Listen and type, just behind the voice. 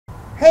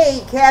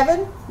Hey,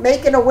 Kevin,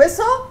 making a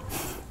whistle?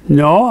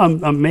 No,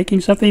 I'm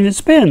making something that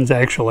spins,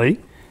 actually.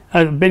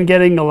 I've been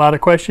getting a lot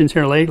of questions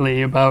here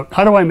lately about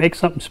how do I make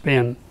something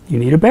spin? You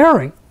need a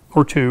bearing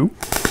or two.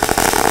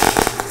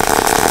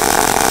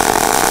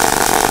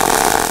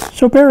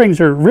 So bearings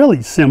are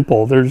really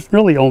simple. There's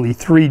really only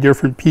three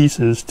different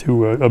pieces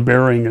to a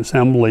bearing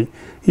assembly.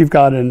 You've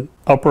got an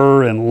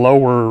upper and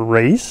lower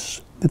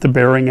race that the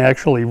bearing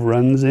actually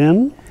runs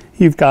in.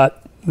 You've got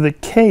the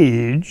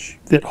cage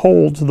that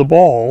holds the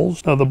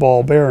balls of the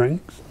ball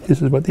bearings.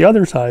 This is what the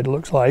other side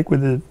looks like,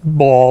 with the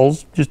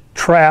balls just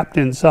trapped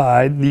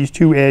inside. These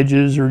two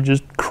edges are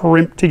just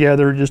crimped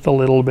together just a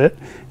little bit,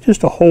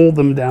 just to hold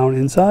them down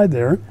inside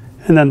there.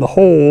 And then the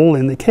hole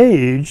in the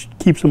cage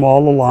keeps them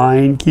all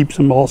aligned, keeps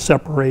them all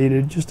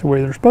separated just the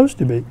way they're supposed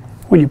to be.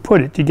 When you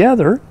put it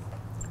together,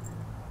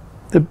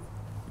 the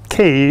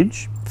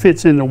cage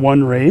fits into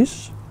one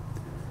race,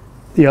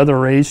 the other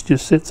race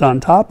just sits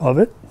on top of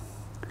it,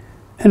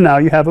 and now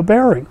you have a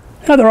bearing.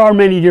 Now there are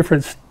many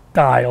different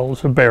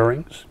styles of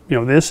bearings.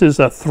 You know, this is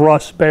a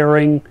thrust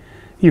bearing.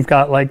 You've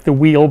got like the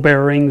wheel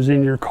bearings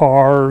in your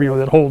car, you know,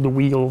 that hold the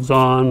wheels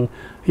on.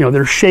 You know,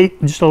 they're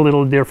shaped just a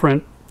little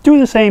different. Do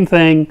the same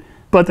thing,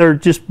 but they're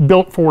just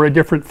built for a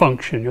different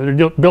function. You know,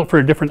 they're built for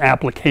a different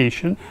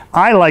application.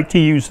 I like to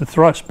use the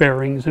thrust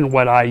bearings in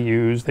what I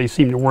use. They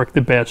seem to work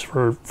the best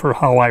for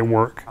how I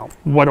work.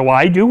 What do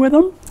I do with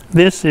them?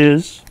 This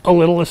is a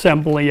little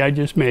assembly I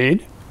just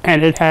made,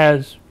 and it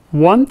has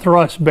one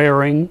thrust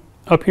bearing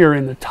up here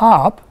in the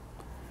top,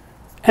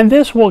 and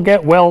this will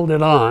get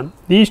welded on.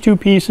 These two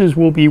pieces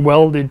will be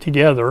welded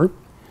together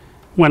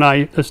when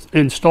I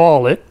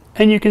install it,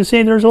 and you can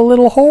see there's a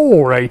little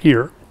hole right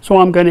here. So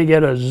I'm going to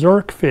get a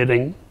Zerk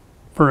fitting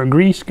for a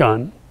grease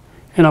gun,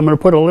 and I'm going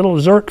to put a little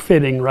Zerk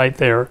fitting right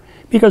there,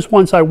 because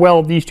once I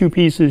weld these two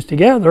pieces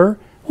together,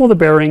 well, the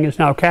bearing is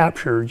now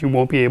captured. You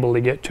won't be able to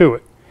get to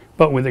it.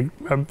 But with a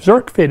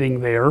Zerk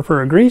fitting there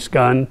for a grease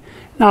gun,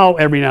 now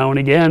every now and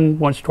again,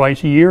 once,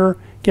 twice a year,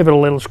 give it a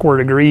little squirt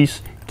of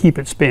grease, keep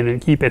it spinning,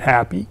 keep it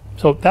happy.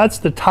 So that's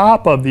the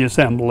top of the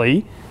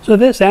assembly. So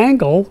this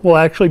angle will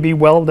actually be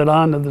welded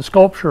onto the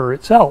sculpture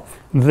itself.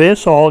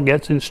 This all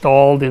gets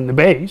installed in the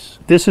base.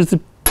 This is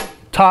the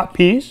top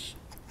piece.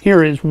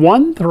 Here is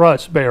one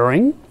thrust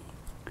bearing.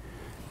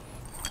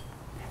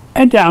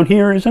 And down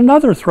here is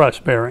another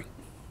thrust bearing.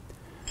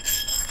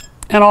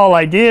 And all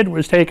I did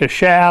was take a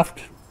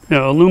shaft, an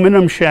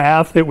aluminum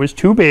shaft that was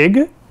too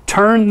big,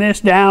 turn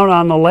this down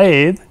on the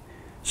lathe,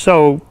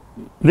 so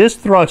this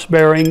thrust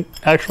bearing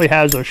actually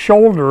has a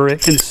shoulder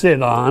it can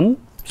sit on,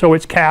 so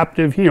it's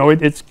captive, you know,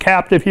 it's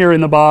captive here in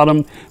the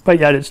bottom, but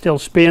yet it still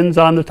spins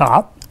on the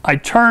top. I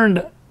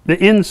turned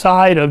the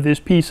inside of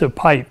this piece of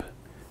pipe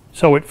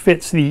so it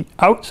fits the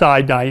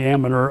outside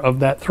diameter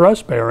of that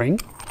thrust bearing,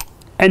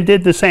 and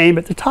did the same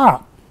at the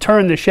top.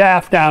 Turned the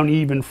shaft down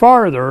even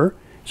farther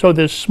so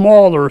this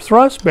smaller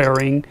thrust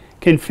bearing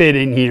can fit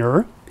in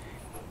here,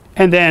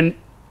 and then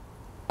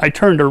I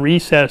turned a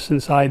recess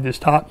inside this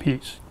top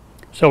piece.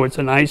 So it's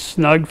a nice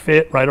snug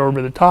fit right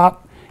over the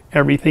top.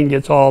 Everything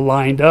gets all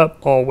lined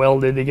up, all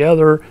welded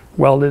together,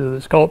 welded to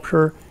the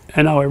sculpture,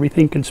 and now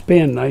everything can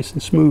spin nice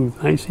and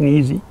smooth, nice and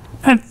easy.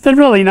 And the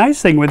really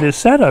nice thing with this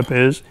setup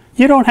is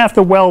you don't have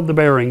to weld the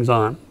bearings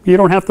on. You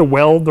don't have to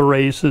weld the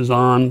races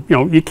on. You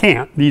know, you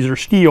can't. These are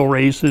steel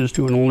races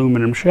to an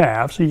aluminum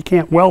shaft, so you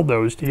can't weld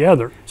those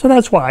together. So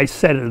that's why I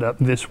set it up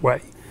this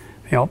way.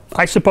 You know,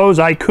 I suppose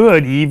I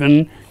could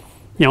even,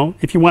 you know,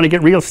 if you want to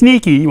get real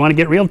sneaky, you want to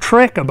get real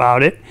trick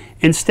about it,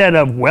 instead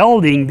of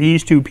welding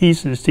these two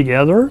pieces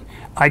together,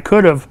 I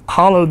could have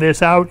hollowed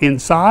this out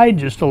inside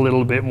just a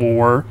little bit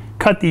more,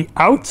 cut the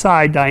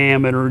outside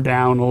diameter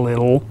down a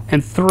little,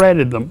 and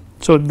threaded them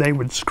so they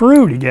would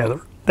screw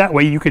together. That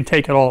way you could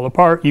take it all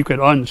apart, you could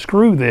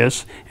unscrew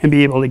this and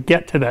be able to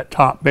get to that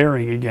top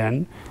bearing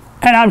again.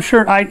 And I'm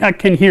sure I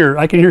can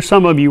hear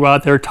some of you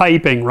out there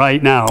typing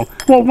right now.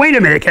 Well, wait a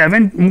minute,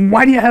 Kevin,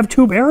 why do you have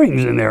two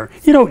bearings in there?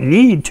 You don't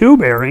need two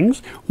bearings.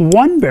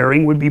 One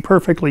bearing would be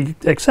perfectly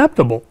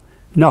acceptable.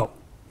 No,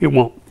 it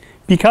won't.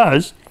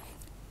 Because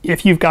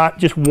if you've got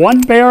just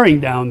one bearing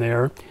down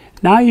there,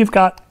 now you've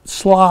got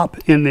slop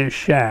in this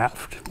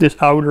shaft, this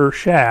outer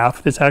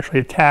shaft that's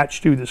actually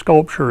attached to the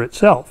sculpture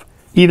itself.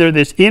 Either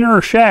this inner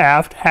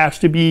shaft has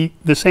to be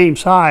the same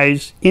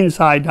size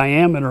inside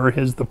diameter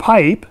as the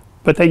pipe,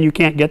 but then you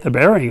can't get the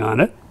bearing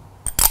on it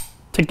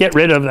to get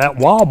rid of that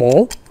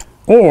wobble,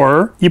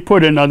 or you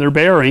put another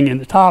bearing in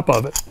the top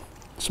of it.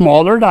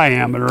 Smaller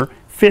diameter,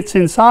 fits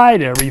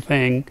inside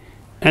everything,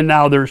 and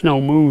now there's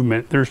no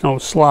movement, there's no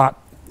slot.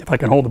 If I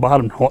can hold the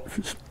bottom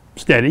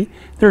steady,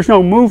 there's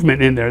no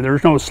movement in there,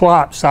 there's no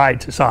slot side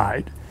to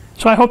side.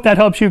 So I hope that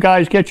helps you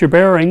guys get your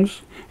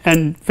bearings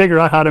and figure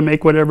out how to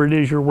make whatever it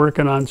is you're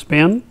working on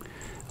spin.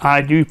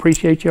 I do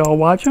appreciate you all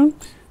watching.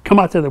 Come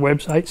out to the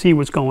website, see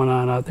what's going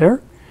on out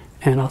there,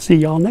 and I'll see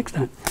y'all next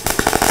time.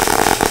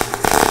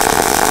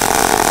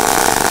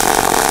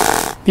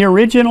 The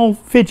original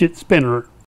fidget spinner